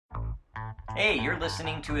Hey, you're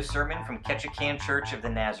listening to a sermon from Ketchikan Church of the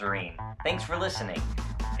Nazarene. Thanks for listening.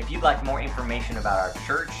 If you'd like more information about our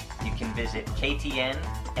church, you can visit ktnnaz.org.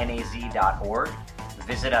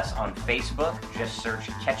 Visit us on Facebook, just search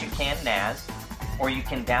Ketchikan Naz, or you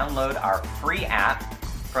can download our free app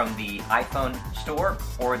from the iPhone store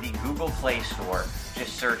or the Google Play Store.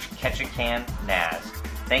 Just search Ketchikan Naz.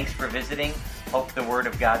 Thanks for visiting. Hope the Word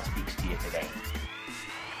of God speaks to you today.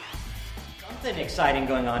 Something exciting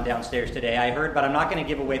going on downstairs today, I heard, but I'm not going to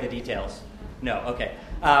give away the details. No, okay.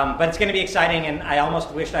 But it's going to be exciting, and I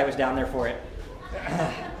almost wished I was down there for it.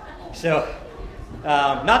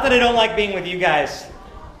 Not that I don't like being with you guys,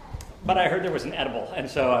 but I heard there was an edible, and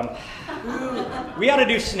so we ought to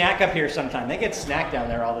do snack up here sometime. They get snack down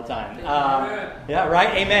there all the time. Yeah,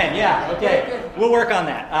 right? Amen. Yeah, okay. We'll work on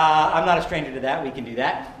that. I'm not a stranger to that. We can do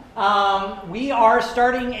that. We are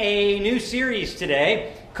starting a new series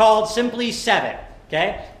today called Simply 7,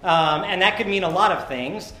 okay? And that could mean a lot of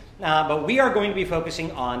things, but we are going to be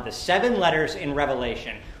focusing on the 7 letters in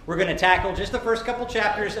Revelation. We're going to tackle just the first couple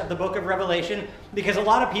chapters of the book of Revelation because a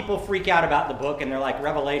lot of people freak out about the book and they're like,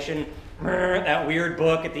 Revelation, that weird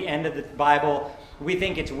book at the end of the Bible. We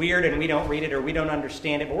think it's weird and we don't read it or we don't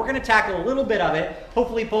understand it, but we're going to tackle a little bit of it,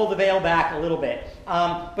 hopefully pull the veil back a little bit.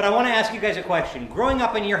 But I want to ask you guys a question. Growing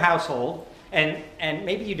up in your household, and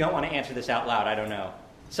maybe you don't want to answer this out loud, I don't know.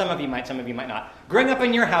 Some of you might not. Growing up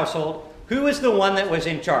in your household, who was the one that was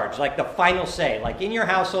in charge? Like the final say. Like in your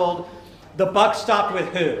household, the buck stopped with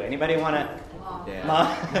who? Anybody want to? Mom?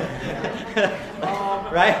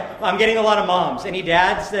 Right? I'm getting a lot of moms. Any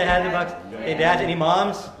dads that had the bucks? Any dads? Any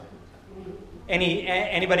moms?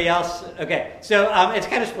 Anybody else? Okay. So it's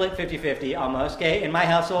kind of split 50-50 almost. Okay. In my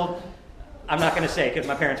household, I'm not going to say because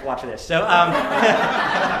my parents watch this. So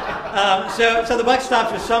so the buck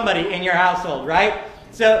stops with somebody in your household, right?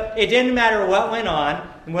 So it didn't matter what went on,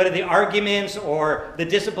 whether the arguments or the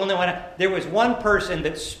discipline that went on. There was one person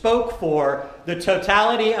that spoke for the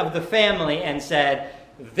totality of the family and said,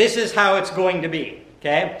 this is how it's going to be.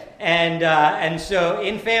 Okay? And so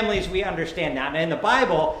in families we understand that. And in the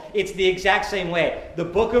Bible, it's the exact same way. The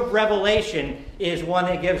book of Revelation is one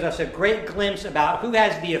that gives us a great glimpse about who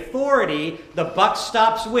has the authority. The buck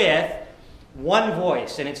stops with one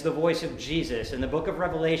voice, and it's the voice of Jesus. And the book of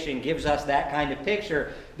Revelation gives us that kind of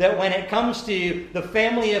picture that when it comes to the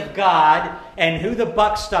family of God and who the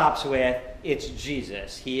buck stops with, it's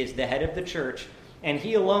Jesus. He is the head of the church, and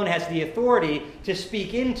he alone has the authority to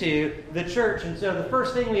speak into the church. And so the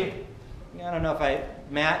first thing I don't know if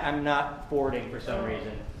Matt, I'm not forwarding for some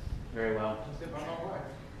reason very well.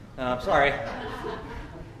 Sorry.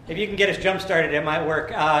 If you can get us jump-started, it might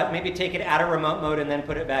work. Maybe take it out of remote mode and then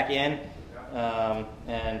put it back in.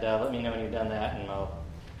 Let me know when you've done that, and I'll...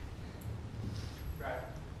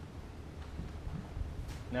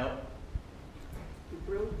 No?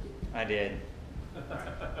 I did.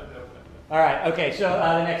 All right, okay, so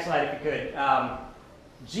the next slide, if you could.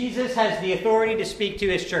 Jesus has the authority to speak to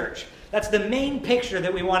his church. That's the main picture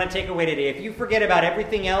that we want to take away today. If you forget about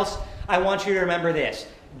everything else, I want you to remember this.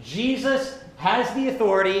 Jesus has the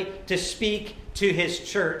authority to speak to his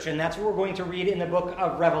church, and that's what we're going to read in the book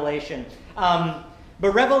of Revelation.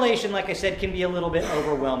 But Revelation, like I said, can be a little bit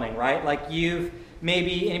overwhelming, right? Like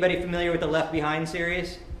anybody familiar with the Left Behind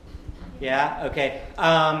series? Yeah? Okay.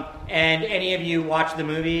 And any of you watch the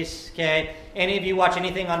movies? Okay. Any of you watch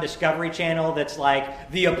anything on Discovery Channel that's like,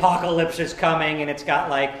 the apocalypse is coming, and it's got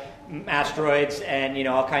like asteroids and,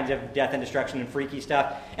 all kinds of death and destruction and freaky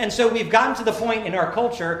stuff. And so we've gotten to the point in our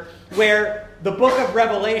culture where the book of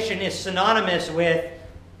Revelation is synonymous with,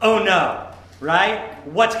 oh no, right?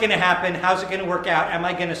 What's going to happen? How's it going to work out? Am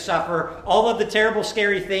I going to suffer? All of the terrible,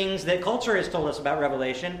 scary things that culture has told us about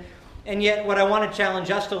Revelation. And yet what I want to challenge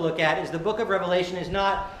us to look at is the book of Revelation is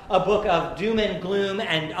not a book of doom and gloom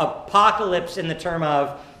and apocalypse in the term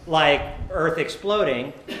of like earth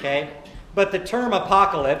exploding, okay? But the term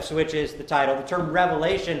apocalypse, which is the title, the term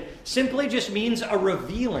revelation, simply just means a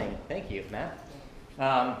revealing. Thank you, Matt.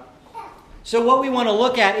 So what we want to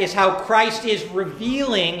look at is how Christ is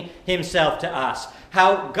revealing himself to us.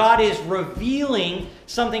 How God is revealing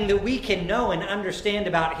something that we can know and understand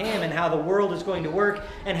about him and how the world is going to work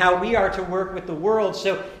and how we are to work with the world.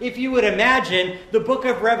 So if you would imagine, the book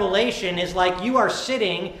of Revelation is like you are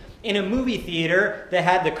sitting in a movie theater that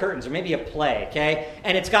had the curtains, or maybe a play, okay?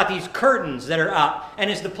 And it's got these curtains that are up. And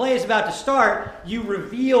as the play is about to start, you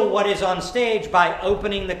reveal what is on stage by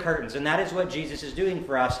opening the curtains. And that is what Jesus is doing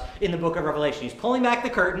for us in the book of Revelation. He's pulling back the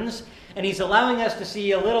curtains, and he's allowing us to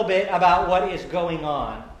see a little bit about what is going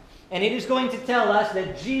on. And it is going to tell us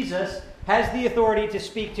that Jesus has the authority to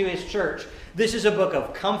speak to his church. This is a book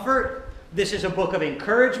of comfort. This is a book of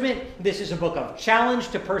encouragement. This is a book of challenge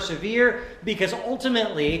to persevere, because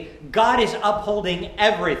ultimately God is upholding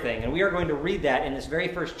everything. And we are going to read that in this very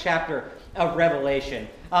first chapter of Revelation.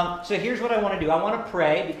 So here's what I want to do. I want to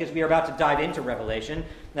pray, because we are about to dive into Revelation.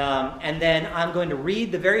 And then I'm going to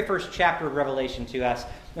read the very first chapter of Revelation to us.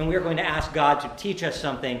 And we are going to ask God to teach us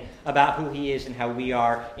something about who he is and how we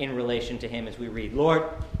are in relation to him as we read. Lord,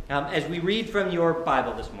 as we read from your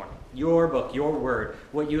Bible this morning, your book, your word,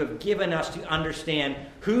 what you have given us to understand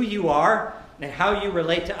who you are and how you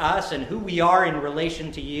relate to us and who we are in relation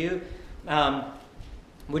to you,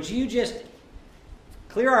 would you just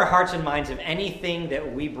clear our hearts and minds of anything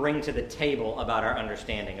that we bring to the table about our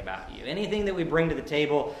understanding about you, anything that we bring to the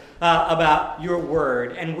table about your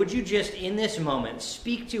word, and would you just in this moment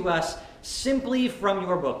speak to us simply from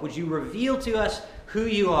your book? Would you reveal to us who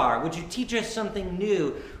you are? Would you teach us something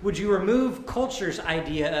new? Would you remove culture's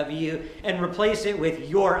idea of you and replace it with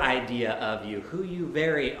your idea of you, who you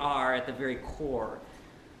very are at the very core?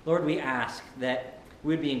 Lord, we ask that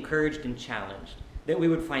we would be encouraged and challenged, that we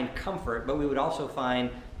would find comfort, but we would also find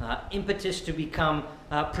impetus to become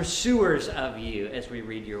pursuers of you as we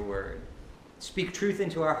read your word. Speak truth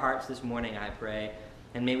into our hearts this morning, I pray,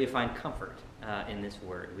 and may we find comfort in this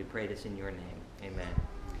word. We pray this in your name. Amen.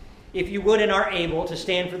 If you would and are able to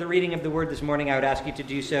stand for the reading of the word this morning, I would ask you to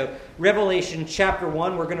do so. Revelation chapter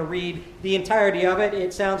 1, we're going to read the entirety of it.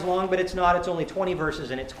 It sounds long, but it's not. It's only 20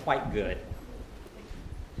 verses, and it's quite good.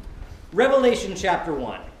 Revelation chapter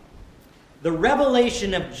 1. The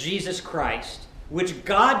revelation of Jesus Christ, which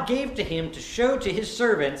God gave to him to show to his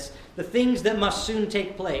servants the things that must soon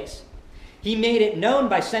take place. He made it known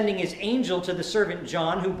by sending his angel to the servant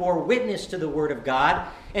John, who bore witness to the word of God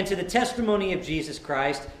and to the testimony of Jesus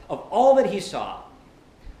Christ of all that he saw.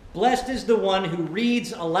 Blessed is the one who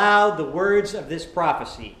reads aloud the words of this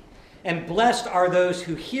prophecy, and blessed are those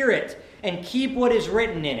who hear it and keep what is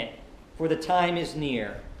written in it, for the time is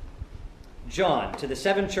near. John, to the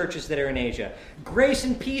 7 churches that are in Asia, grace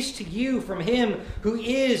and peace to you from him who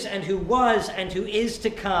is and who was and who is to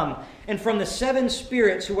come, and from the 7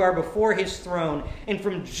 spirits who are before his throne, and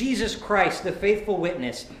from Jesus Christ, the faithful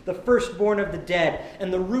witness, the firstborn of the dead,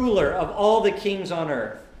 and the ruler of all the kings on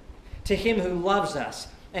earth. To him who loves us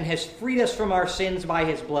and has freed us from our sins by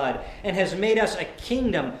his blood, and has made us a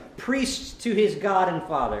kingdom, priests to his God and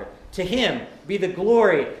Father. To him be the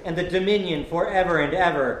glory and the dominion forever and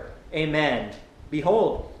ever. Amen.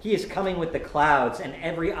 Behold, he is coming with the clouds, and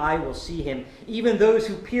every eye will see him, even those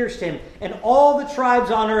who pierced him, and all the tribes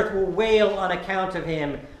on earth will wail on account of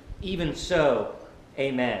him. Even so,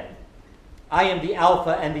 amen. I am the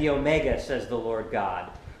Alpha and the Omega, says the Lord God,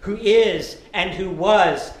 who is and who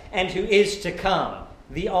was and who is to come,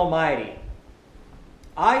 the Almighty.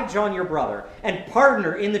 I, John, your brother, and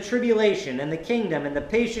partner in the tribulation and the kingdom and the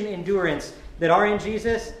patient endurance that are in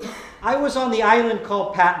Jesus, I was on the island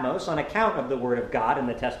called Patmos on account of the word of God and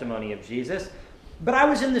the testimony of Jesus. But I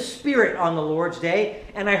was in the Spirit on the Lord's day,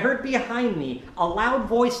 and I heard behind me a loud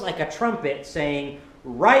voice like a trumpet saying,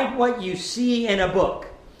 "Write what you see in a book,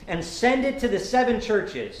 and send it to the 7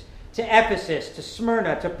 churches, to Ephesus, to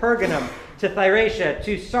Smyrna, to Pergamum, to Thyatira,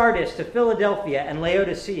 to Sardis, to Philadelphia, and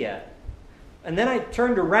Laodicea." And then I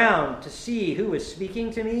turned around to see who was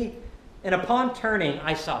speaking to me, and upon turning,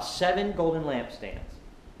 I saw 7 golden lampstands.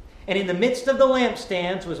 And in the midst of the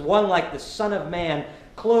lampstands was one like the Son of Man,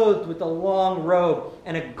 clothed with a long robe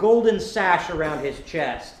and a golden sash around his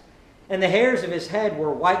chest. And the hairs of his head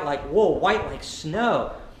were white like wool, white like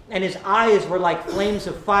snow. And his eyes were like flames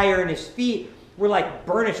of fire, and his feet were like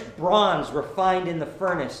burnished bronze refined in the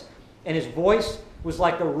furnace. And his voice was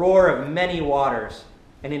like the roar of many waters.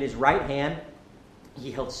 And in his right hand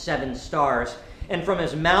he held 7 stars. And from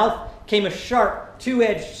his mouth came a sharp,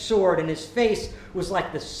 2-edged sword, and his face was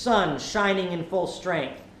like the sun shining in full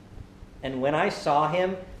strength. And when I saw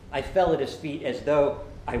him, I fell at his feet as though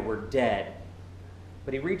I were dead.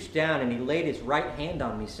 But he reached down and he laid his right hand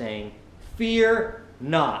on me, saying, "Fear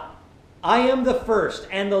not. I am the first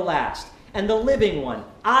and the last, and the living one.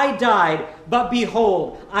 I died, but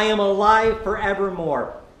behold, I am alive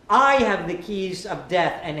forevermore. I have the keys of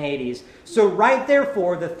death and Hades. So write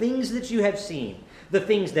therefore the things that you have seen, the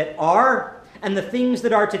things that are, and the things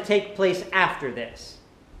that are to take place after this.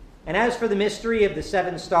 And as for the mystery of the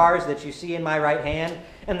 7 stars that you see in my right hand,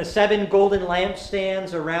 and the 7 golden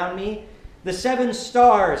lampstands around me, the 7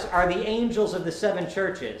 stars are the angels of the 7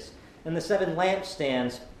 churches, and the 7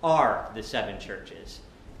 lampstands are the 7 churches."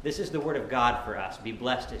 This is the word of God for us. Be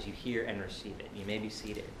blessed as you hear and receive it. You may be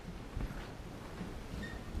seated.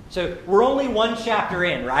 So we're only 1 chapter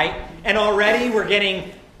in, right? And already we're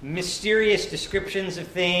getting mysterious descriptions of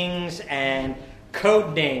things and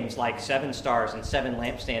code names like 7 stars and 7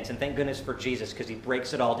 lampstands, and thank goodness for Jesus because he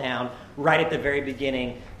breaks it all down right at the very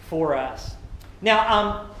beginning for us.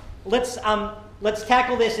 Now, let's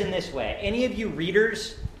tackle this in this way. Any of you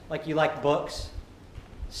readers, like you like books?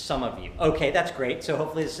 Some of you. Okay, that's great. So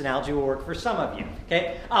hopefully this analogy will work for some of you.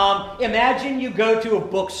 Okay, imagine you go to a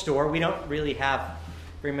bookstore. We don't really have.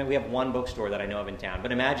 We have one bookstore that I know of in town.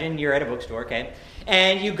 But imagine you're at a bookstore, okay?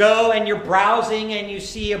 And you go and you're browsing and you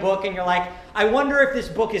see a book and you're like, I wonder if this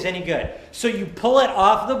book is any good. So you pull it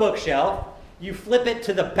off the bookshelf, you flip it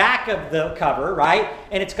to the back of the cover, right?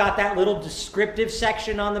 And it's got that little descriptive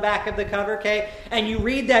section on the back of the cover, okay? And you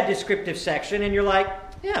read that descriptive section and you're like,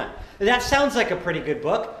 yeah, that sounds like a pretty good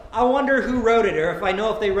book. I wonder who wrote it, or if I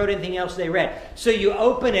know if they wrote anything else they read. So you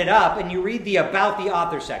open it up and you read the About the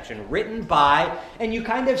Author section, written by, and you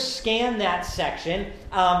kind of scan that section,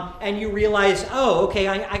 and you realize, oh, okay,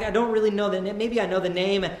 I don't really know the name. Maybe I know the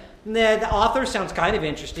name. The author sounds kind of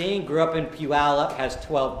interesting. Grew up in Puyallup, has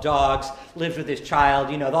 12 dogs, lives with his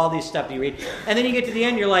child, all these stuff you read. And then you get to the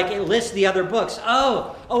end, you're like, it lists the other books.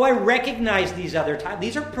 Oh, I recognize these other titles.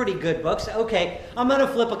 These are pretty good books. Okay, I'm going to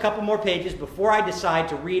flip a couple more pages before I decide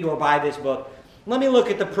to read or buy this book. Let me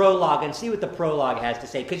look at the prologue and see what the prologue has to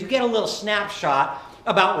say, because you get a little snapshot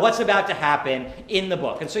about what's about to happen in the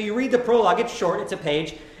book. And so you read the prologue. It's short. It's a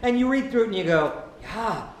page. And you read through it and you go,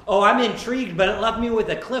 yeah, I'm intrigued, but it left me with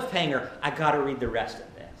a cliffhanger. I got to read the rest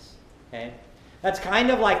of this. Okay? That's kind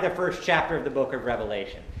of like the first chapter of the book of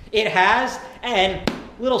Revelation. It has a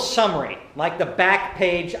little summary, like the back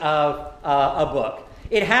page of a book.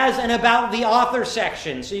 It has an About the Author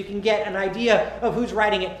section, so you can get an idea of who's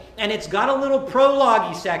writing it. And it's got a little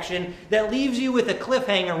prologue-y section that leaves you with a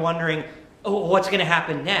cliffhanger wondering, what's going to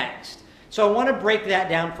happen next? So I want to break that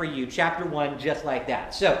down for you, chapter 1, just like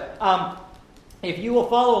that. So, if you will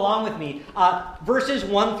follow along with me, verses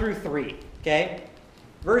 1 through 3, okay?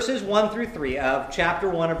 Verses 1 through 3 of chapter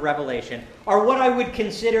 1 of Revelation are what I would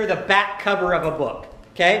consider the back cover of a book,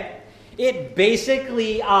 okay? It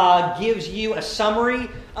basically gives you a summary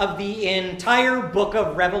of the entire book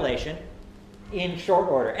of Revelation in short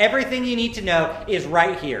order. Everything you need to know is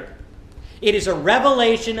right here. It is a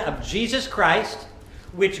revelation of Jesus Christ,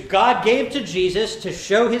 which God gave to Jesus to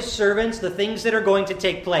show his servants the things that are going to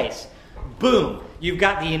take place. Boom! You've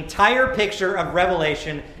got the entire picture of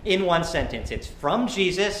Revelation in one sentence. It's from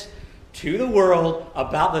Jesus to the world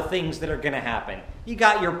about the things that are going to happen. You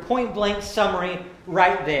got your point-blank summary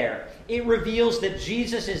right there. It reveals that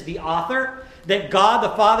Jesus is the author, that God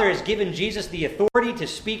the Father has given Jesus the authority to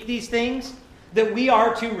speak these things, that we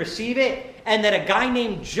are to receive it, and that a guy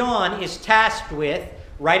named John is tasked with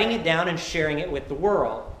writing it down and sharing it with the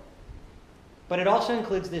world. But it also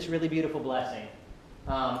includes this really beautiful blessing.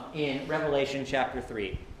 In Revelation chapter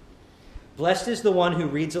 3. Blessed is the one who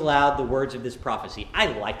reads aloud the words of this prophecy. I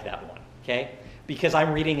like that one, okay? Because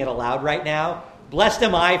I'm reading it aloud right now. Blessed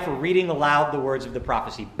am I for reading aloud the words of the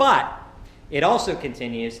prophecy. But it also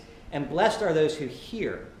continues, and blessed are those who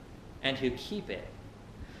hear and who keep it.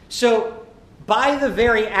 So, by the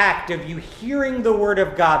very act of you hearing the word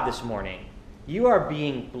of God this morning, you are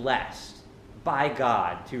being blessed by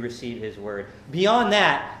God to receive his word. Beyond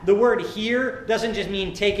that, the word hear doesn't just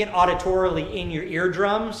mean take it auditorily in your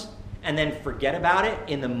eardrums and then forget about it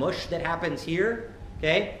in the mush that happens here.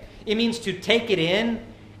 Okay? It means to take it in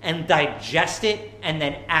and digest it and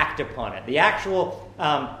then act upon it. The actual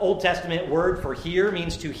Old Testament word for hear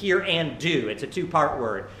means to hear and do. It's a two-part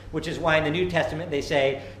word, which is why in the New Testament they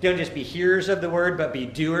say, don't just be hearers of the word, but be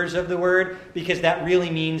doers of the word, because that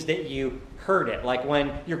really means that you heard it. Like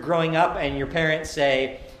when you're growing up and your parents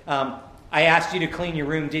say, I asked you to clean your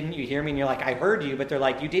room, didn't you hear me? And you're like, I heard you, but they're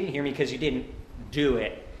like, you didn't hear me because you didn't do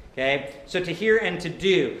it. Okay? So to hear and to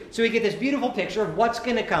do. So we get this beautiful picture of what's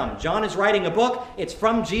going to come. John is writing a book. It's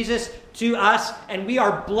from Jesus to us, and we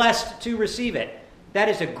are blessed to receive it. That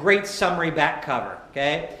is a great summary back cover.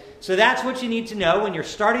 Okay? So that's what you need to know when you're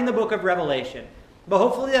starting the book of Revelation. But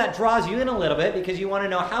hopefully that draws you in a little bit because you want to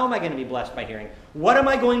know, how am I going to be blessed by hearing? What am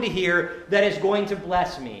I going to hear that is going to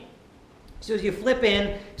bless me? So as you flip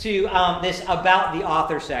in to this About the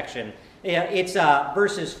Author section, it's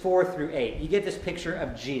verses 4 through 8. You get this picture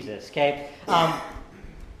of Jesus, okay?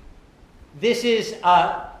 This is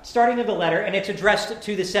starting of the letter, and it's addressed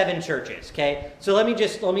to the 7 churches, okay? So let me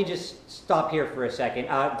just stop here for a second.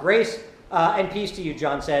 Grace and peace to you,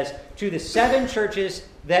 John says, to the 7 churches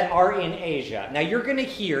that are in Asia. Now you're going to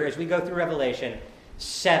hear, as we go through Revelation,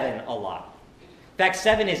 7 a lot. In fact,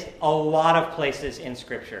 7 is a lot of places in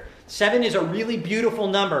Scripture. 7 is a really beautiful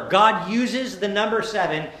number. God uses the number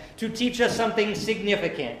 7 to teach us something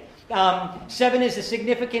significant. 7 is a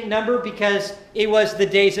significant number because it was the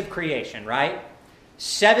days of creation, right?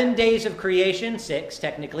 7 days of creation, 6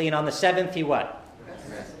 technically, and on the 7th he what?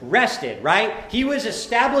 Rested, right? He was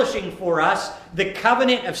establishing for us the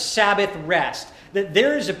covenant of Sabbath rest. That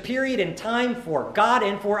there is a period in time for God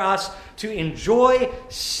and for us to enjoy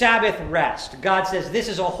Sabbath rest. God says this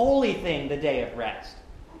is a holy thing, the day of rest.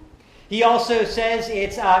 He also says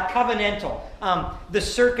it's covenantal. The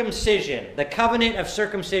circumcision, the covenant of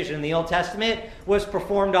circumcision in the Old Testament was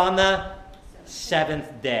performed on the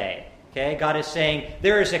 7th day. Okay, God is saying,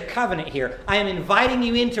 there is a covenant here. I am inviting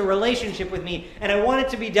you into relationship with me, and I want it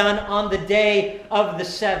to be done on the day of the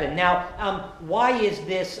 7. Now, why is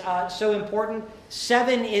this so important?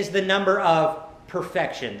 7 is the number of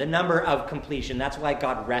perfection, the number of completion. That's why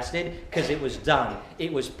God rested, because it was done.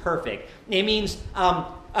 It was perfect. It means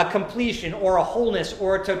a completion or a wholeness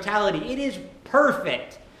or a totality. It is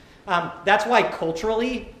perfect. That's why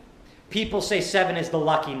culturally, people say 7 is the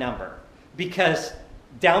lucky number, because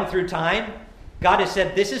down through time, God has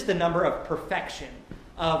said this is the number of perfection,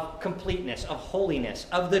 of completeness, of holiness,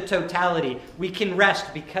 of the totality. We can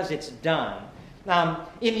rest because it's done.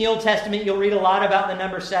 In the Old Testament, you'll read a lot about the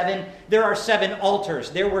number 7. There are 7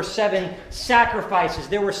 altars. There were 7 sacrifices.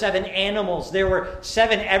 There were 7 animals. There were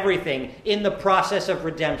 7 everything in the process of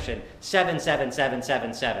redemption. 7, 7, 7,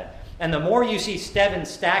 7, 7. And the more you see 7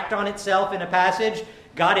 stacked on itself in a passage,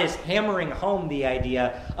 God is hammering home the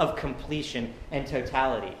idea of completion and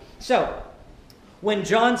totality. So, when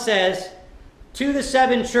John says, to the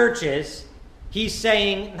 7 churches, he's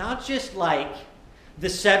saying not just like the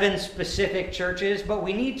 7 specific churches, but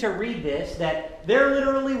we need to read this, that there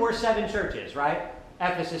literally were 7 churches, right?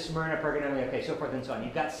 Ephesus, Smyrna, Pergamum, okay, so forth and so on.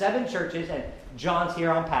 You've got 7 churches, and John's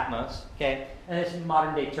here on Patmos, okay? And this is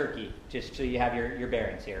modern-day Turkey, just so you have your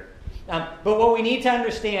bearings here. But what we need to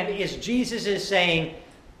understand is Jesus is saying,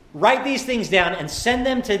 write these things down and send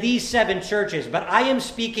them to these 7 churches. But I am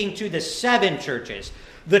speaking to the 7 churches,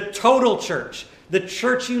 the total church, the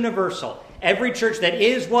church universal. Every church that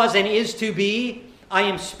is, was, and is to be, I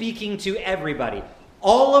am speaking to everybody.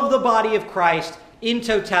 All of the body of Christ in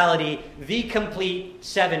totality, the complete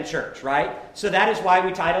 7 church, right? So that is why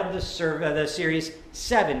we titled the series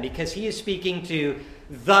 7, because he is speaking to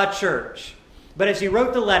the church. But as he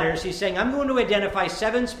wrote the letters, he's saying, I'm going to identify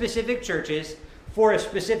 7 specific churches for a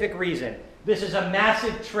specific reason. This is a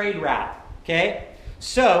massive trade route, okay?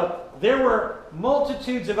 So there were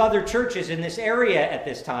multitudes of other churches in this area at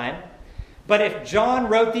this time, but if John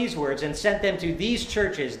wrote these words and sent them to these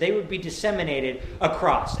churches, they would be disseminated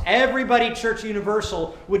across. Everybody, Church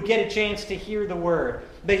Universal, would get a chance to hear the word.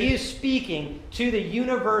 But he is speaking to the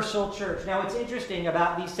universal church. Now, what's interesting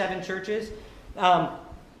about these 7 churches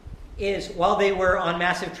is while they were on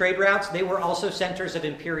massive trade routes, they were also centers of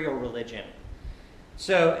imperial religion.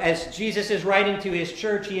 So as Jesus is writing to his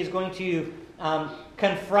church, he is going to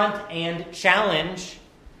confront and challenge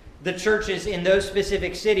the churches in those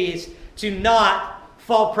specific cities to not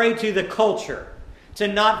fall prey to the culture, to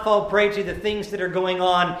not fall prey to the things that are going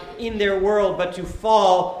on in their world, but to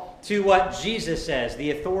fall to what Jesus says,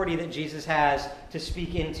 the authority that Jesus has to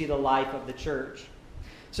speak into the life of the church.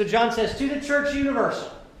 So John says, to the church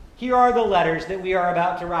universal, here are the letters that we are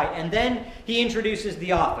about to write. And then he introduces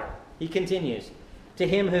the author. He continues, to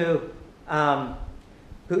him who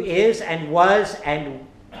is and was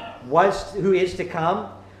who is to come,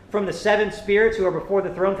 from the 7 spirits who are before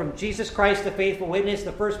the throne, from Jesus Christ, the faithful witness,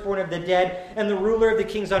 the firstborn of the dead, and the ruler of the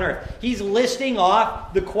kings on earth. He's listing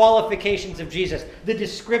off the qualifications of Jesus, the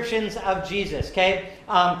descriptions of Jesus, okay?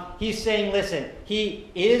 He's saying, listen,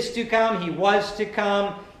 he is to come, he was to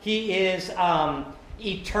come, he is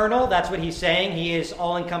eternal, that's what he's saying. He is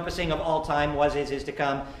all-encompassing of all time, was, is to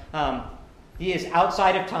come. He is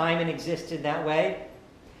outside of time and exists in that way.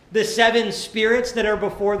 The 7 spirits that are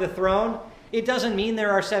before the throne, it doesn't mean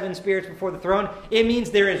there are 7 spirits before the throne. It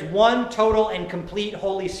means there is one total and complete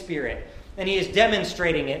Holy Spirit. And he is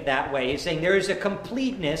demonstrating it that way. He's saying there is a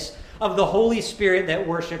completeness of the Holy Spirit that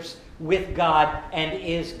worships with God and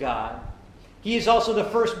is God. He is also the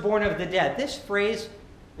firstborn of the dead. This phrase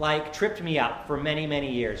tripped me up for many,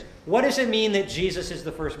 many years. What does it mean that Jesus is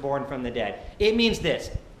the firstborn from the dead? It means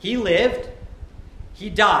this. He lived, he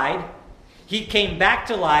died, he came back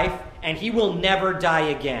to life, and he will never die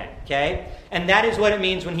again, okay? And that is what it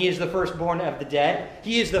means when he is the firstborn of the dead.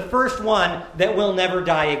 He is the first one that will never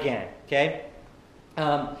die again, okay?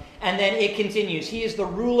 And then it continues. He is the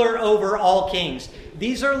ruler over all kings.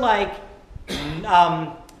 These are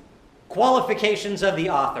qualifications of the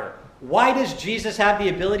author. Why does Jesus have the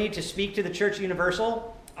ability to speak to the church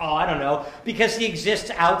universal? Oh, I don't know. Because he exists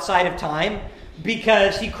outside of time.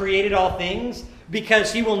 Because he created all things.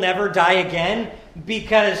 Because he will never die again.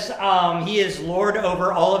 Because he is Lord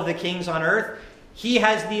over all of the kings on earth. He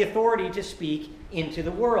has the authority to speak into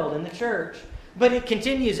the world, in the church. But it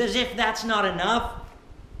continues, as if that's not enough.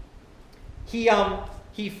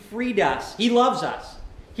 He freed us. He loves us.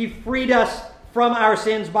 He freed us from our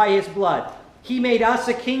sins by his blood. He made us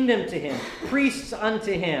a kingdom to him, priests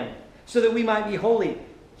unto him, so that we might be holy.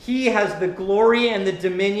 He has the glory and the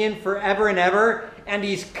dominion forever and ever, and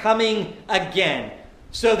he's coming again,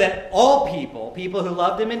 so that all people who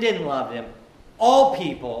loved him and didn't love him, all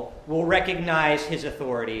people will recognize his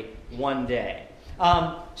authority one day.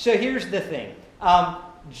 So here's the thing.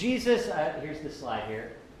 Jesus, here's the slide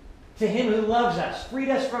here. To him who loves us, freed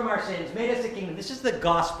us from our sins, made us a kingdom. This is the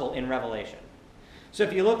gospel in Revelation. So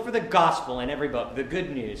if you look for the gospel in every book, the good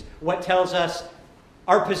news, what tells us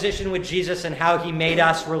our position with Jesus and how he made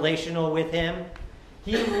us relational with him,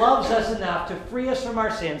 he loves us enough to free us from our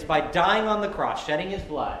sins by dying on the cross, shedding his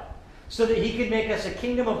blood, so that he could make us a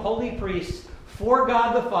kingdom of holy priests for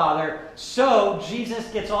God the Father, so Jesus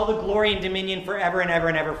gets all the glory and dominion forever and ever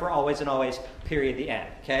and ever, for always and always, period, the end.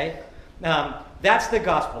 Okay? That's the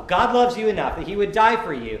gospel. God loves you enough that he would die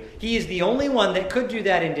for you. He is the only one that could do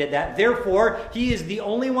that and did that. Therefore, he is the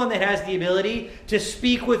only one that has the ability to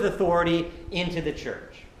speak with authority into the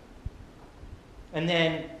church. And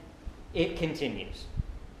then it continues.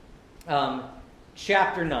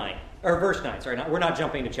 Chapter 9, or verse 9, sorry, we're not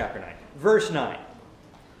jumping to chapter 9. Verse 9.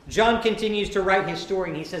 John continues to write his story,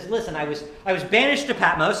 and he says, listen, I was banished to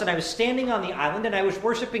Patmos, and I was standing on the island, and I was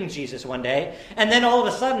worshiping Jesus one day, and then all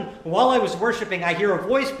of a sudden, while I was worshiping, I hear a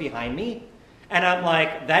voice behind me, and I'm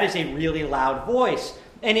like, that is a really loud voice.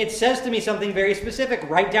 And it says to me something very specific.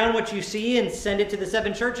 Write down what you see and send it to the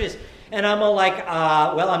 7 churches. And I'm all like,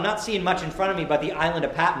 well, I'm not seeing much in front of me but the island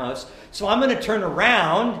of Patmos, so I'm going to turn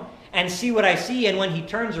around and see what I see. And when he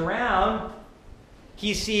turns around,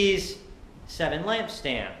 he sees 7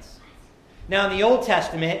 lampstands. Now, in the Old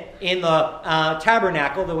Testament, in the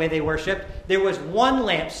tabernacle, the way they worshiped, there was one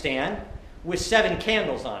lampstand with 7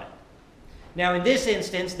 candles on it. Now, in this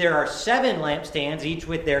instance, there are 7 lampstands, each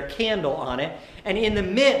with their candle on it. And in the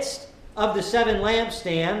midst of the 7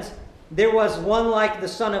 lampstands, there was one like the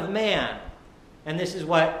Son of Man. And this is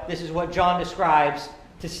what John describes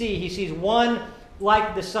to see. He sees one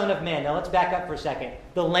like the Son of Man. Now, let's back up for a second.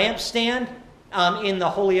 The lampstand in the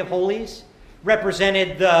Holy of Holies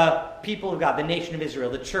represented the people of God, the nation of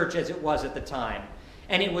Israel, the church as it was at the time.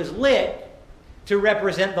 And it was lit to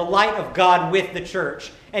represent the light of God with the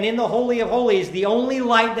church. And in the Holy of Holies, the only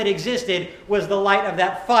light that existed was the light of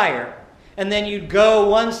that fire. And then you'd go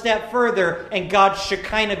one step further, and God's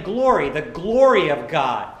Shekinah glory, the glory of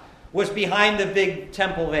God, was behind the big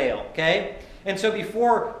temple veil, okay? And so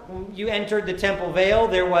before you entered the temple veil,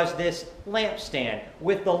 there was this lampstand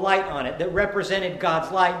with the light on it that represented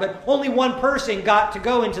God's light. But only one person got to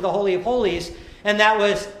go into the Holy of Holies, and that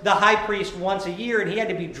was the high priest once a year, and he had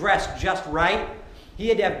to be dressed just right. He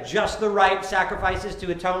had to have just the right sacrifices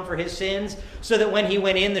to atone for his sins, so that when he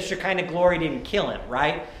went in, the Shekinah glory didn't kill him,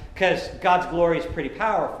 right? Because God's glory is pretty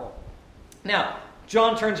powerful. Now,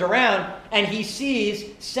 John turns around and he sees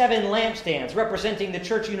 7 lampstands representing the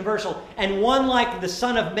church universal, and one like the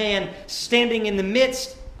Son of Man standing in the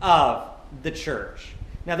midst of the church.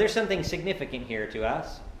 Now, there's something significant here to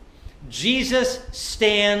us. Jesus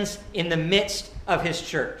stands in the midst of his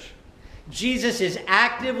church. Jesus is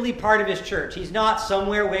actively part of his church. He's not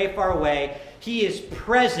somewhere way far away. He is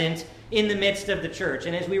present in the midst of the church.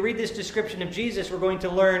 And as we read this description of Jesus, we're going to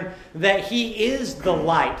learn that he is the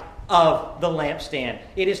light of the lampstand.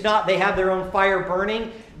 It is not they have their own fire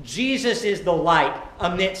burning. Jesus is the light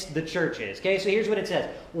amidst the churches. Okay, so here's what it says.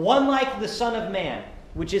 One like the Son of Man,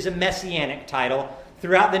 which is a messianic title.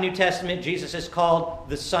 Throughout the New Testament, Jesus is called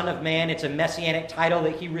the Son of Man. It's a messianic title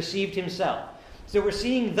that he received himself. So we're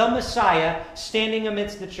seeing the Messiah standing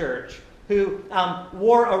amidst the church, who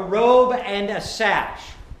wore a robe and a sash.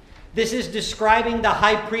 This is describing the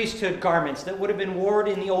high priesthood garments that would have been worn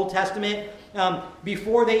in the Old Testament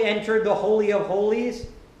before they entered the Holy of Holies.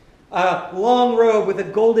 A long robe with a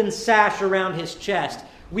golden sash around his chest.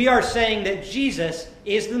 We are saying that Jesus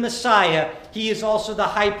is the Messiah. He is also the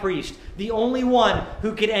high priest, the only one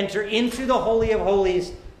who could enter into the Holy of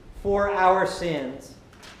Holies for our sins.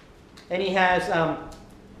 And he has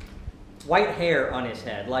white hair on his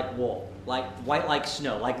head, like wool, like white like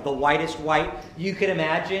snow, like the whitest white you could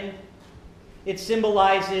imagine. It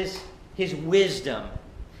symbolizes his wisdom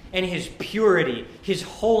and his purity, his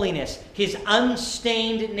holiness, his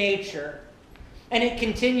unstained nature. And it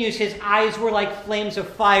continues, his eyes were like flames of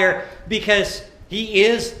fire, because he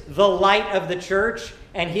is the light of the church,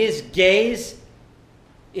 and his gaze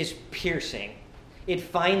is piercing. it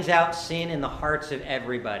finds out sin in the hearts of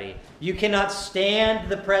everybody. You cannot stand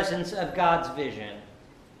the presence of God's vision.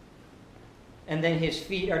 And then his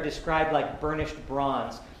feet are described like burnished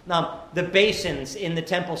bronze. Now, the basins in the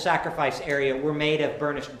temple sacrifice area were made of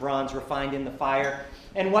burnished bronze refined in the fire.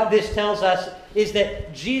 And what this tells us is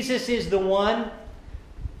that Jesus is the one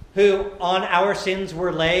who on our sins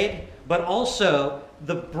were laid, but also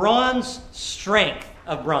the bronze strength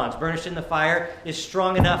of bronze, burnished in the fire, is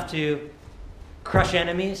strong enough to crush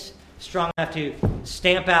enemies, strong enough to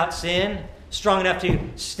stamp out sin, strong enough to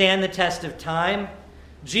stand the test of time.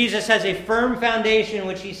 Jesus has a firm foundation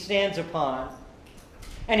which he stands upon.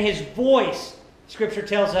 And his voice, Scripture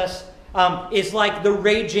tells us, is like the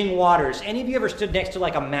raging waters. Any of you ever stood next to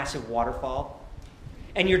like a massive waterfall?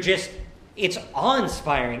 And it's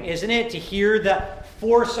awe-inspiring, isn't it? To hear the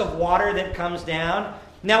force of water that comes down.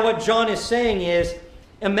 Now what John is saying is,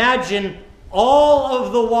 imagine all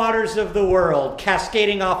of the waters of the world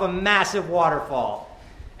cascading off a massive waterfall.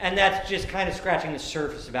 And that's just kind of scratching the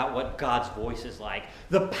surface about what God's voice is like.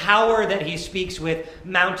 The power that he speaks with,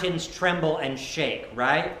 mountains tremble and shake,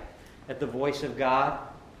 right? At the voice of God.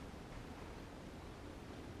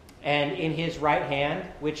 And in his right hand,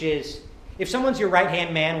 which is, if someone's your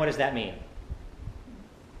right-hand man, what does that mean?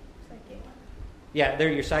 Psychic. Yeah,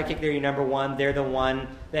 they're your sidekick, they're your number one. They're the one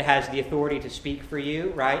that has the authority to speak for you,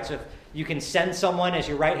 right? So if you can send someone as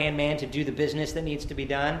your right-hand man to do the business that needs to be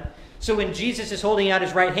done. So when Jesus is holding out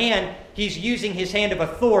his right hand, he's using his hand of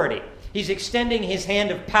authority. He's extending his hand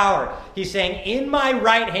of power. He's saying, in my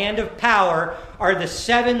right hand of power are the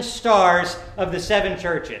 7 stars of the 7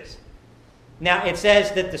 churches. Now, it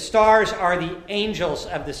says that the stars are the angels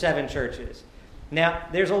of the 7 churches. Now,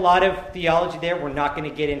 there's a lot of theology there. We're not going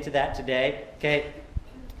to get into that today. Okay?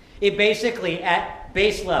 It basically, at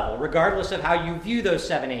base level, regardless of how you view those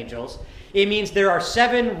 7 angels, it means there are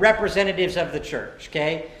 7 representatives of the church.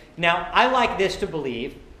 Okay? Now, I like this to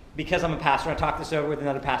believe, because I'm a pastor, I talked this over with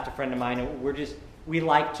another pastor friend of mine, and we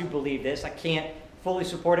like to believe this. I can't fully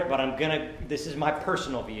support it, but this is my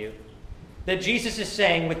personal view. That Jesus is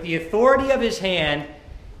saying, with the authority of his hand,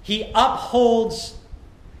 he upholds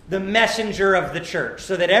the messenger of the church.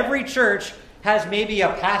 So that every church has maybe a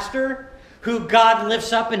pastor who God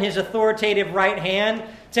lifts up in his authoritative right hand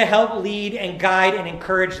to help lead and guide and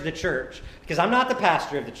encourage the church. Because I'm not the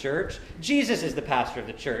pastor of the church. Jesus is the pastor of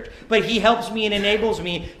the church. But he helps me and enables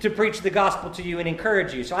me to preach the gospel to you and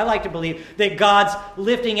encourage you. So I like to believe that God's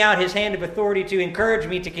lifting out his hand of authority to encourage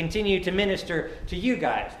me to continue to minister to you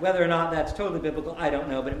guys. Whether or not that's totally biblical, I don't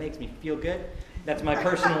know, but it makes me feel good. That's my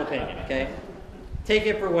personal opinion, okay? Take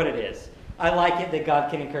it for what it is. I like it that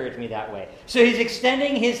God can encourage me that way. So he's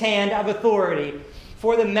extending his hand of authority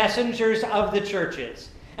for the messengers of the churches.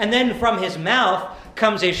 And then from his mouth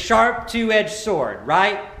comes a sharp two-edged sword,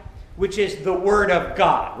 right? Which is the word of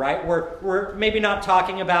God, right? We're maybe not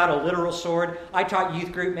talking about a literal sword. I taught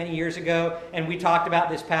youth group many years ago, and we talked about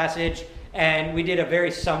this passage, and we did a very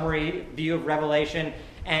summary view of Revelation,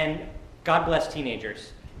 and God bless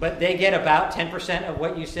teenagers. But they get about 10% of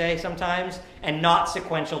what you say sometimes, and not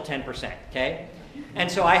sequential 10%, okay? And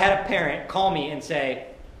so I had a parent call me and say,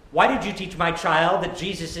 why did you teach my child that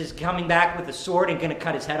Jesus is coming back with a sword and going to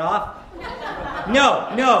cut his head off? No,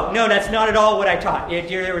 that's not at all what I taught.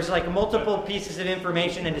 There was like multiple pieces of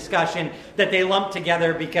information and discussion that they lumped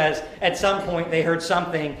together because at some point they heard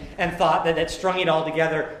something and thought that strung it all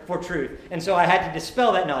together for truth. And so I had to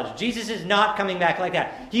dispel that knowledge. Jesus is not coming back like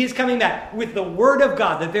that. He is coming back with the word of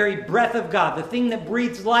God, the very breath of God, the thing that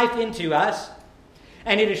breathes life into us.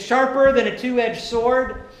 And it is sharper than a two-edged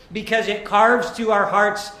sword because it carves to our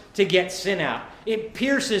hearts to get sin out. It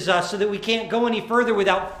pierces us so that we can't go any further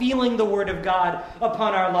without feeling the word of God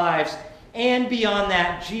upon our lives. And beyond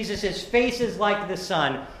that, Jesus' face is like the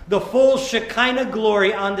sun, the full Shekinah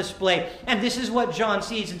glory on display. And this is what John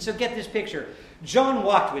sees. And so get this picture. John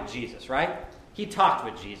walked with Jesus, right? He talked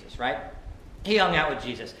with Jesus, right? He hung out with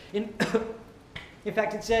Jesus. In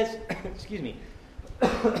fact, it says, excuse me,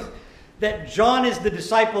 that John is the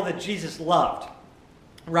disciple that Jesus loved,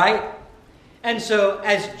 right? And so,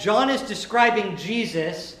 as John is describing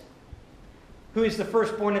Jesus, who is the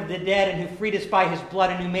firstborn of the dead and who freed us by his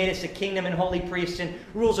blood and who made us a kingdom and holy priests and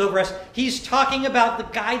rules over us, he's talking about the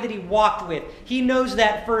guy that he walked with. He knows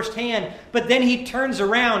that firsthand, but then he turns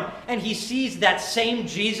around and he sees that same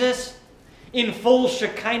Jesus in full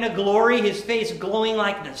Shekinah glory, his face glowing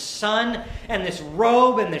like the sun, and this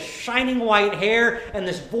robe and this shining white hair and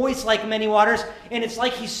this voice like many waters. And it's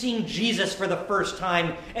like he's seeing Jesus for the first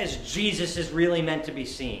time as Jesus is really meant to be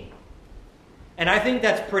seen. And I think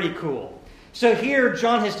that's pretty cool. So here,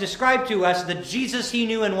 John has described to us the Jesus he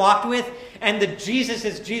knew and walked with, and the Jesus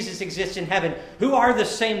as Jesus exists in heaven, who are the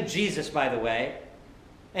same Jesus, by the way.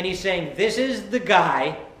 And he's saying, this is the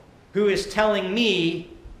guy who is telling me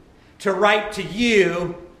to write to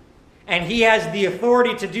you, and he has the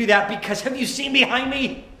authority to do that because have you seen behind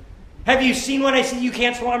me? Have you seen what I see? You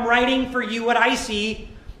can't, so I'm writing for you what I see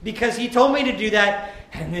because he told me to do that.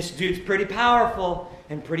 And this dude's pretty powerful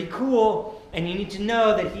and pretty cool, and you need to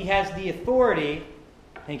know that he has the authority,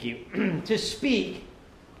 thank you, to speak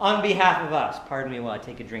on behalf of us. Pardon me while I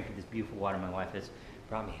take a drink of this beautiful water my wife has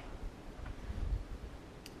brought me.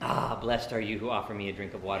 Ah, blessed are you who offer me a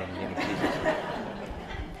drink of water in the name of Jesus.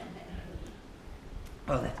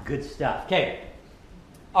 Oh, that's good stuff. Okay.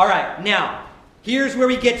 All right, now, here's where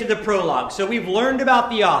we get to the prologue. So we've learned about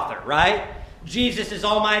the author, right? Jesus is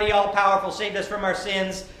almighty, all-powerful, saved us from our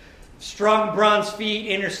sins. Strong bronze feet,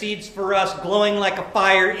 intercedes for us, glowing like a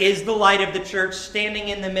fire, is the light of the church, standing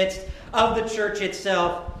in the midst of the church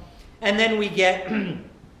itself. And then we get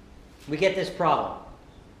this problem.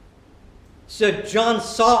 So John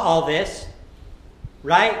saw all this,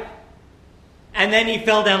 right? And then he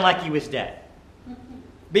fell down like he was dead.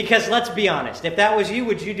 Because let's be honest, if that was you,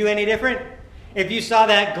 would you do any different? If you saw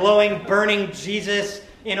that glowing, burning Jesus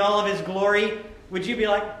in all of his glory, would you be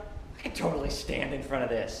like, I can totally stand in front of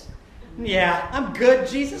this. Yeah, I'm good,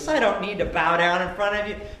 Jesus. I don't need to bow down in front of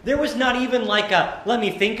you. There was not even like a, let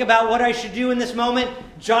me think about what I should do in this moment.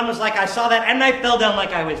 John was like, I saw that and I fell down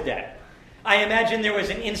like I was dead. I imagine there was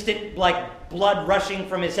an instant like blood rushing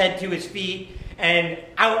from his head to his feet and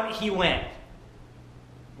out he went.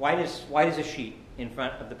 White as a sheet in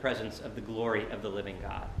front of the presence of the glory of the living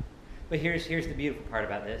God. But here's the beautiful part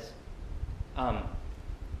about this.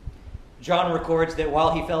 John records that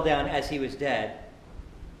while he fell down as he was dead,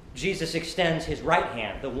 Jesus extends his right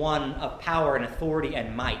hand, the one of power and authority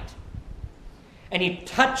and might. And he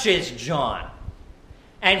touches John.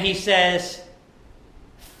 And he says,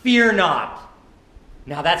 fear not.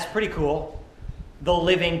 Now that's pretty cool. The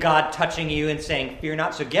living God touching you and saying, fear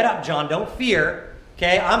not. So get up, John. Don't fear.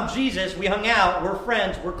 Okay, I'm Jesus. We hung out. We're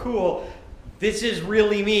friends. We're cool. This is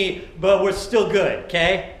really me, but we're still good.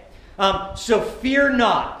 Okay? So fear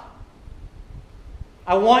not.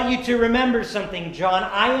 I want you to remember something, John.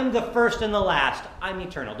 I am the first and the last. I'm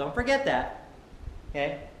eternal. Don't forget that.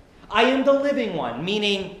 Okay? I am the living one,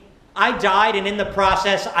 meaning I died and in the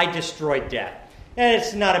process I destroyed death. And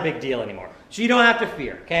it's not a big deal anymore. So you don't have to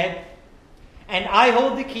fear, okay? And I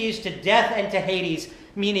hold the keys to death and to Hades,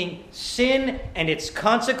 meaning sin and its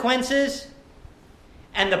consequences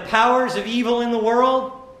and the powers of evil in the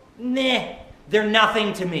world. Nah, they're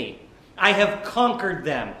nothing to me. I have conquered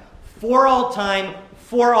them for all time,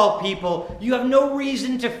 for all people. You have no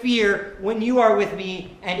reason to fear when you are with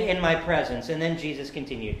me and in my presence. And then Jesus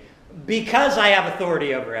continued, because I have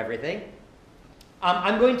authority over everything,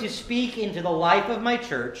 I'm going to speak into the life of my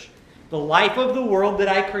church, the life of the world that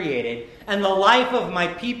I created, and the life of my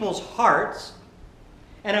people's hearts.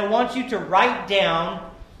 And I want you to write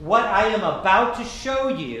down what I am about to show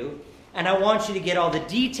you, and I want you to get all the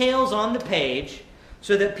details on the page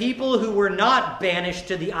so that people who were not banished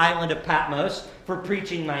to the island of Patmos for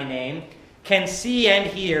preaching my name can see and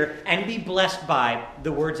hear and be blessed by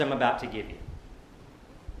the words I'm about to give you.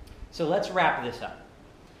 So let's wrap this up.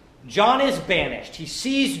 John is banished. He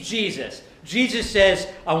sees Jesus. Jesus says,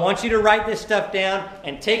 I want you to write this stuff down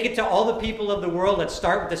and take it to all the people of the world. Let's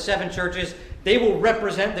start with the 7 churches. They will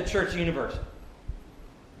represent the church universal.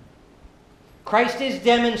 Christ is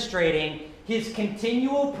demonstrating his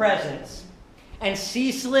continual presence and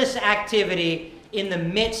ceaseless activity in the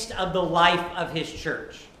midst of the life of his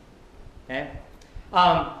church. Okay?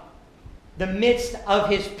 The midst of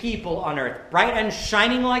his people on earth. Bright and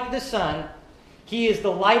shining like the sun, he is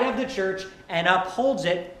the light of the church and upholds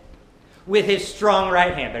it with his strong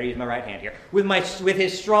right hand. Better use my right hand here. With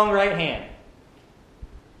his strong right hand.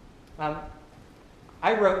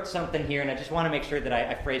 I wrote something here, and I just want to make sure that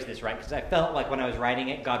I phrase this right, because I felt like when I was writing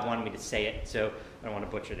it, God wanted me to say it, so I don't want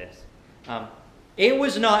to butcher this. It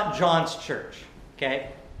was not John's church, okay?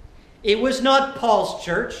 It was not Paul's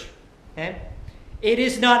church, okay? It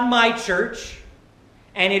is not my church,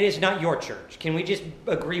 and it is not your church. Can we just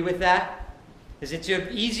agree with that? Because it's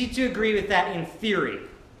easy to agree with that in theory,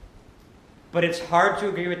 but it's hard to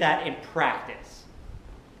agree with that in practice.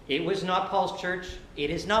 It was not Paul's church. It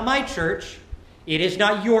is not my church. It is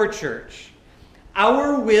not your church.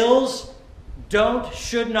 Our wills don't,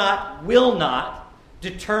 should not, will not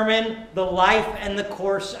determine the life and the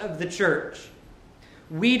course of the church.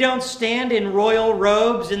 We don't stand in royal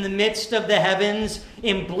robes in the midst of the heavens,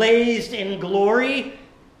 emblazed in glory.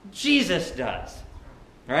 Jesus does.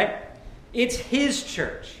 All right? It's his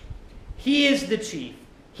church. He is the chief.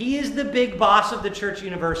 He is the big boss of the church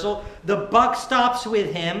universal. The buck stops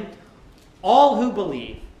with him. All who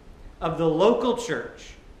believe of the local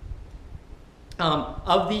church,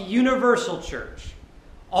 of the universal church,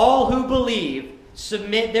 all who believe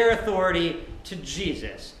submit their authority to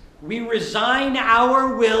Jesus. We resign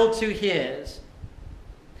our will to his.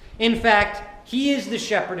 In fact, he is the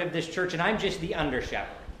shepherd of this church, and I'm just the under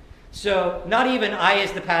shepherd. So not even I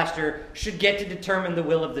as the pastor should get to determine the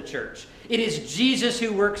will of the church. It is Jesus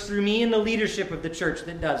who works through me in the leadership of the church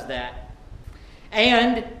that does that.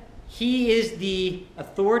 And he is the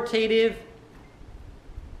authoritative,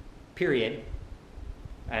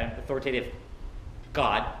 authoritative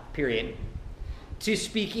God, period, to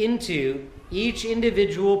speak into each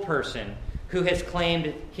individual person who has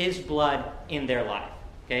claimed his blood in their life.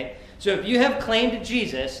 Okay? So if you have claimed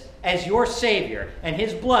Jesus as your Savior and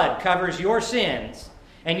his blood covers your sins,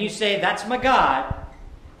 and you say, that's my God,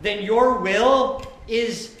 then your will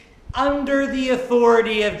is under the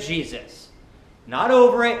authority of Jesus. Not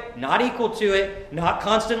over it, not equal to it, not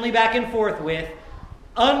constantly back and forth with,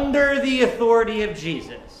 under the authority of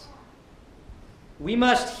Jesus. We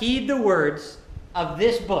must heed the words of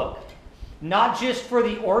this book, not just for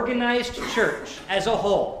the organized church as a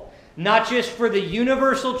whole, not just for the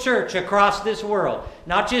universal church across this world,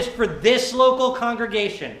 not just for this local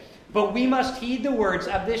congregation, but we must heed the words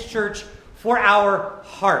of this church for our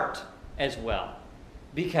heart as well.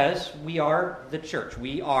 Because we are the church.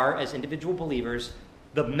 We are, as individual believers,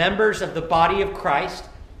 the members of the body of Christ.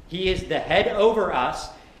 He is the head over us,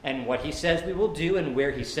 and what he says we will do, and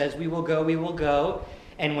where he says we will go, we will go.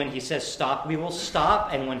 And when he says stop, we will stop.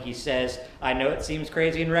 And when he says, I know it seems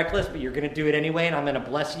crazy and reckless, but you're going to do it anyway, and I'm going to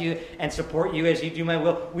bless you and support you as you do my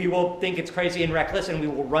will, we will think it's crazy and reckless, and we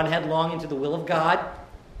will run headlong into the will of God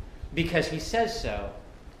because he says so.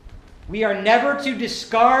 We are never to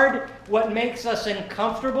discard what makes us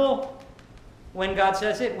uncomfortable when God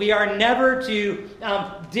says it. We are never to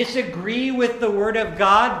disagree with the Word of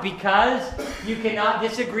God, because you cannot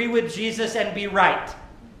disagree with Jesus and be right.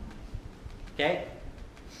 Okay?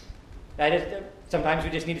 That is, sometimes we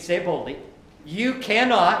just need to say it boldly. You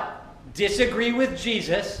cannot disagree with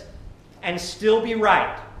Jesus and still be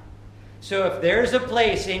right. So if there's a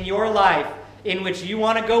place in your life in which you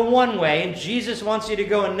want to go one way and Jesus wants you to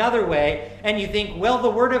go another way, and you think, well, the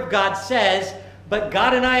Word of God says, but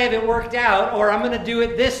God and I haven't worked out, or I'm going to do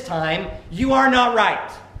it this time, you are not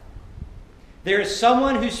right. There is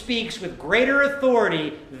someone who speaks with greater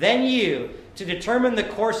authority than you to determine the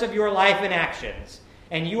course of your life and actions.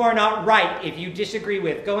 And you are not right if you disagree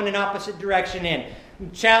with, go in an opposite direction in,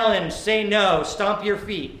 challenge, say no, stomp your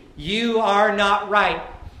feet. You are not right.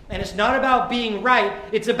 And it's not about being right,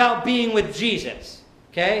 it's about being with Jesus.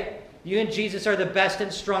 Okay? You and Jesus are the best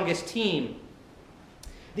and strongest team.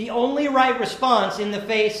 The only right response in the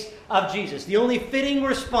face of Jesus, the only fitting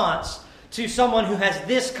response to someone who has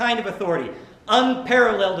this kind of authority,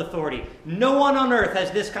 unparalleled authority. No one on earth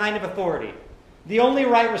has this kind of authority. The only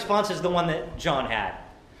right response is the one that John had.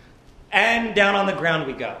 And down on the ground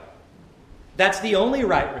we go. That's the only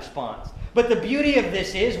right response. But the beauty of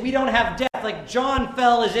this is we don't have death. Like John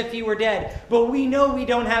fell as if he were dead. But we know we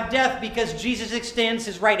don't have death because Jesus extends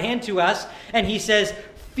his right hand to us and he says,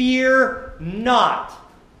 fear not.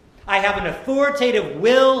 I have an authoritative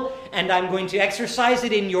will and I'm going to exercise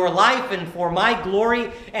it in your life and for my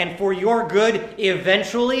glory and for your good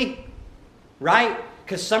eventually. Right?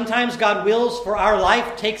 Because sometimes God wills for our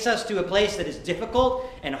life, takes us to a place that is difficult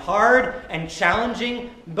and hard and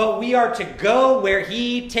challenging, but we are to go where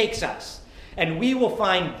he takes us. And we will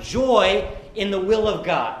find joy in the will of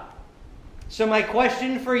God. So my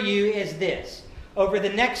question for you is this. Over the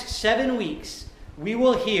next 7 weeks, we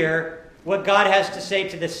will hear what God has to say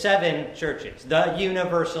to the 7 churches, the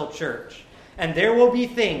universal church. And there will be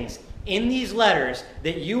things in these letters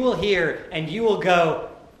that you will hear and you will go,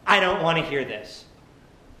 I don't want to hear this.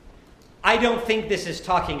 I don't think this is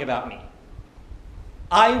talking about me.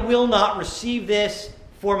 I will not receive this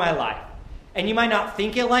for my life. And you might not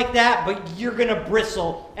think it like that, but you're going to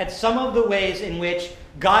bristle at some of the ways in which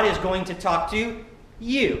God is going to talk to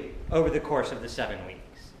you over the course of the 7 weeks.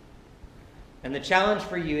 And the challenge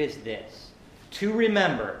for you is this: to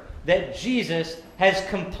remember that Jesus has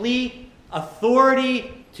complete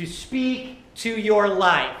authority to speak to your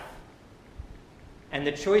life. And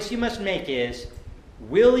the choice you must make is,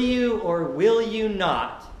 will you or will you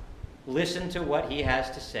not listen to what he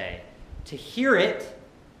has to say, to hear it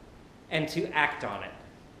and to act on it?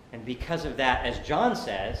 And because of that, as John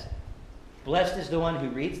says, blessed is the one who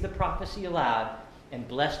reads the prophecy aloud, and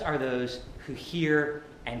blessed are those who hear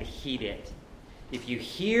and heed it. if you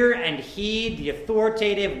hear and heed the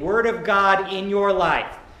authoritative word of God in your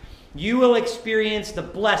life, you will experience the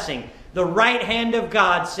blessing, the right hand of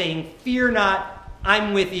God saying, fear not,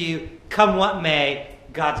 I'm with you, come what may,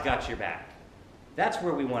 God's got your back. That's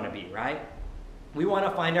where we want to be, right? We want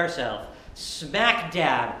to find ourselves smack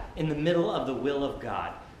dab in the middle of the will of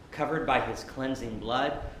God, covered by his cleansing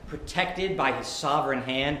blood, protected by his sovereign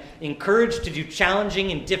hand, encouraged to do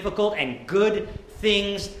challenging and difficult and good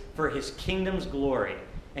things for his kingdom's glory.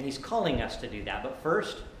 And he's calling us to do that. But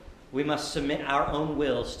first, we must submit our own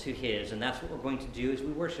wills to his, and that's what we're going to do as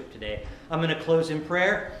we worship today. I'm going to close in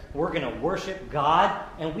prayer. We're going to worship God,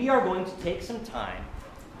 and we are going to take some time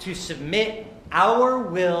to submit our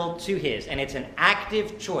will to his. And it's an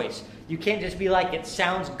active choice. You can't just be like, it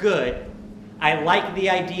sounds good, I like the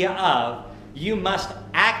idea of. You must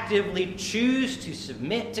actively choose to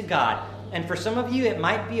submit to God. And for some of you, it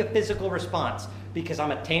might be a physical response. Because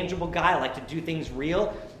I'm a tangible guy, I like to do things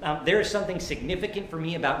real. There is something significant for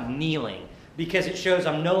me about kneeling, because it shows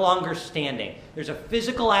I'm no longer standing. There's a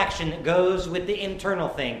physical action that goes with the internal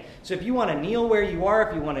thing. So if you want to kneel where you are,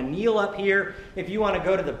 if you want to kneel up here, if you want to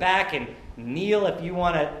go to the back and kneel, if you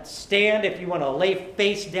want to stand, if you want to lay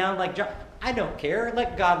face down like John, I don't care.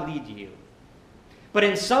 Let God lead you. But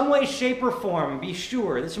in some way, shape, or form, be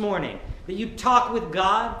sure this morning that you talk with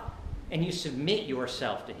God and you submit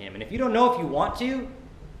yourself to him. And if you don't know if you want to,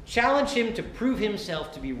 challenge him to prove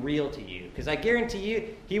himself to be real to you. Because I guarantee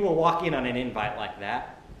you, he will walk in on an invite like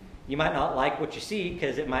that. You might not like what you see,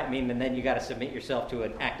 because it might mean that then you got to submit yourself to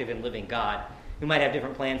an active and living God who might have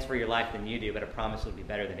different plans for your life than you do, but I promise it'll be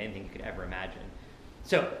better than anything you could ever imagine.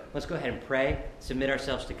 So let's go ahead and pray, submit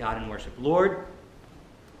ourselves to God and worship. Lord,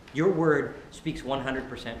 your word speaks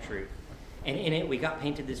 100% truth. And in it, we got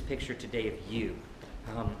painted this picture today of you.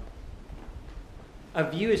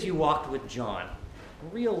 Of you as you walked with John,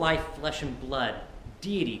 real life, flesh and blood,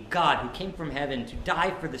 deity, God who came from heaven to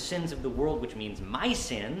die for the sins of the world, which means my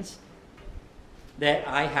sins that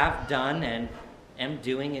I have done and am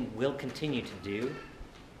doing and will continue to do.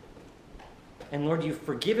 And Lord, you've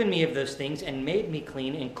forgiven me of those things and made me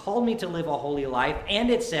clean and called me to live a holy life. And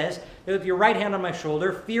it says that with your right hand on my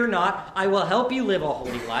shoulder, fear not, I will help you live a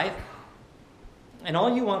holy life. And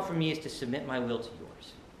all you want from me is to submit my will to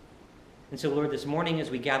yours. And so, Lord, this morning as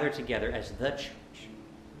we gather together as the church,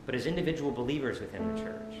 but as individual believers within the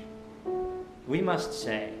church, we must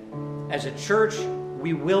say, as a church,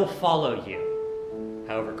 we will follow you.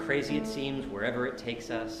 However crazy it seems, wherever it takes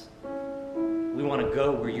us, we want to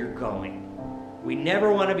go where you're going. We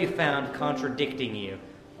never want to be found contradicting you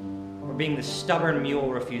or being the stubborn mule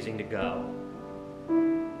refusing to go.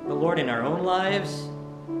 But Lord, in our own lives,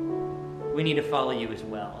 we need to follow you as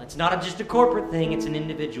well. It's not just a corporate thing, it's an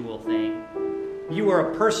individual thing. You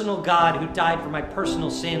are a personal God who died for my personal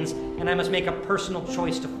sins, and I must make a personal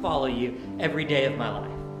choice to follow you every day of my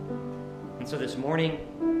life. And so this morning,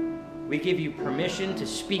 we give you permission to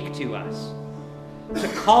speak to us, to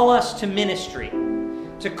call us to ministry,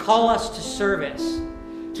 to call us to service,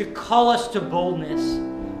 to call us to boldness,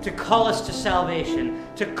 to call us to salvation,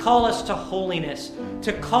 to call us to holiness,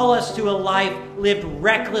 to call us to a life lived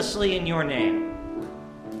recklessly in your name.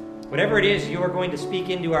 Whatever it is you're going to speak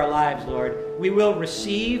into our lives, Lord, we will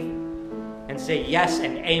receive and say yes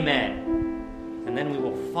and amen. And then we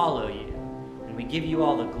will follow you. And we give you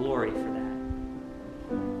all the glory for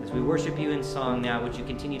that. As we worship you in song now, would you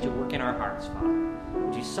continue to work in our hearts, Father?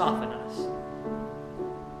 Would you soften us?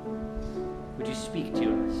 Would you speak to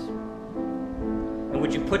us? And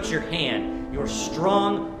would you put your hand, your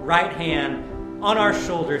strong right hand, on our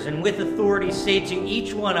shoulders and with authority say to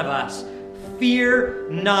each one of us, fear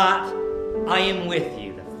not, I am with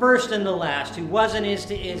you. The first and the last, who was and is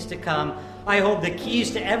to come. I hold the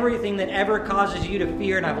keys to everything that ever causes you to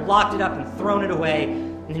fear, and I've locked it up and thrown it away,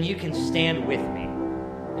 and then you can stand with me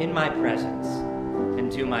in my presence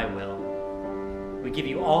and do my will. We give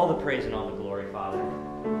you all the praise and all the glory, Father.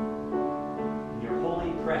 In your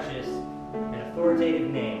holy, precious, and authoritative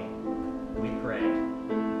name, we pray.